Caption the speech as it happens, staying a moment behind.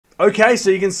Okay, so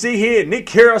you can see here, Nick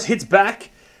Kyrgios hits back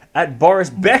at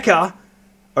Boris Becker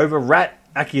over rat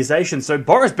accusations. So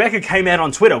Boris Becker came out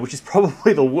on Twitter, which is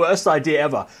probably the worst idea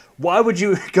ever. Why would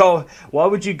you go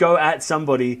at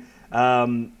somebody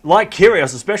like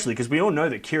Kyrgios, especially because we all know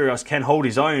that Kyrgios can hold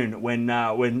his own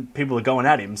when people are going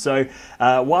at him. So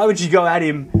why would you go at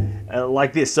him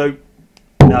like this? So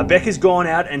Becker's gone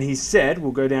out and he said,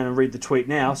 we'll go down and read the tweet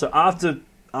now. So after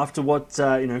what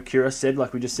Kyrgios said,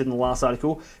 like we just said in the last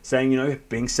article, saying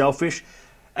being selfish.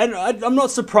 And I'm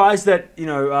not surprised that,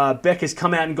 Becker's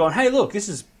come out and gone, hey, look, this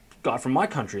is a guy from my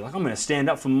country. Like, I'm going to stand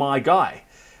up for my guy.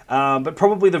 But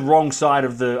probably the wrong side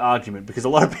of the argument, because a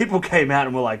lot of people came out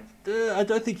and were like, I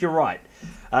don't think you're right.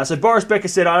 So Boris Becker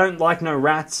said, I don't like no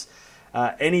rats.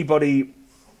 Anybody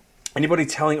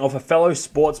telling off a fellow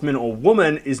sportsman or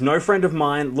woman is no friend of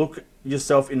mine. Look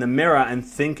yourself in the mirror and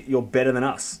think you're better than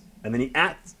us. And then he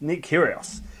at Nick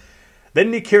Kyrgios. Then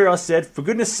Nick Kyrgios said, for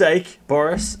goodness sake,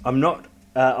 Boris, I'm not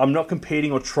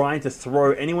competing or trying to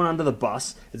throw anyone under the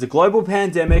bus. It's a global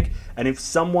pandemic, and if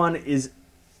someone is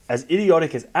as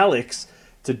idiotic as Alex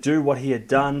to do what he had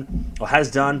done or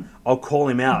has done, I'll call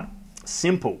him out.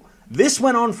 Simple. This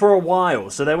went on for a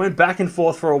while, so they went back and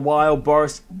forth for a while.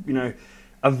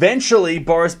 Eventually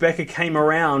Boris Becker came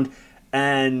around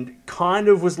and kind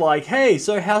of was like, hey,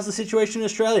 so how's the situation in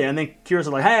Australia? And then Kyrgios was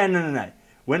like, hey, no.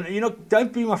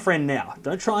 Don't be my friend now.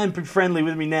 Don't try and be friendly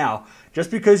with me now.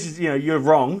 Just because you're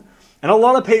wrong. And a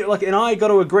lot of people, and I got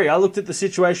to agree. I looked at the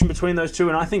situation between those two,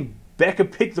 and I think Becker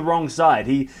picked the wrong side.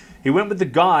 He went with the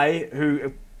guy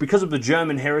who, because of the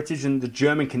German heritage and the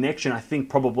German connection, I think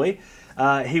probably,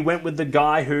 he went with the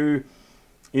guy who,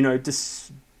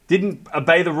 just didn't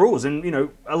obey the rules.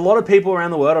 And a lot of people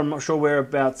around the world, I'm not sure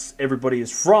whereabouts everybody is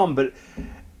from, but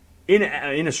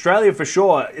in Australia, for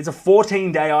sure, it's a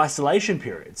 14-day isolation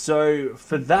period. So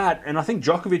for that, and I think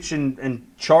Djokovic and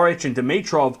Coric and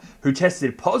Dimitrov, who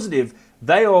tested positive,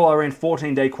 they all are in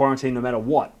 14-day quarantine no matter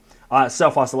what.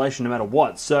 Self-isolation no matter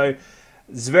what. So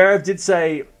Zverev did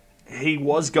say he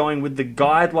was going with the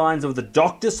guidelines of the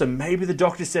doctor. So maybe the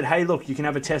doctor said, hey, look, you can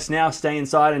have a test now, stay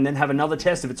inside, and then have another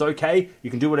test. If it's okay, you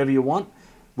can do whatever you want.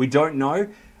 We don't know.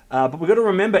 But we've got to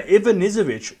remember, Ivan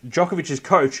Nizovic, Djokovic's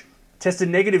coach, tested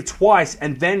negative twice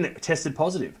and then tested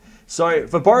positive. So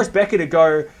for Boris Becker to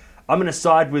go, I'm going to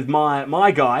side with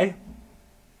my guy,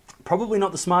 probably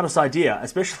not the smartest idea,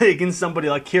 especially against somebody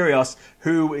like Kyrgios,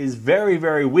 who is very,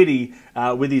 very witty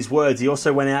with his words. He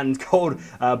also went out and called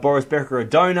Boris Becker a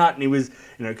donut, and he was,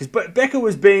 because Becker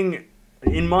was being,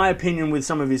 in my opinion, with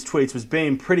some of his tweets, was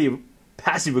being pretty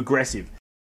passive-aggressive.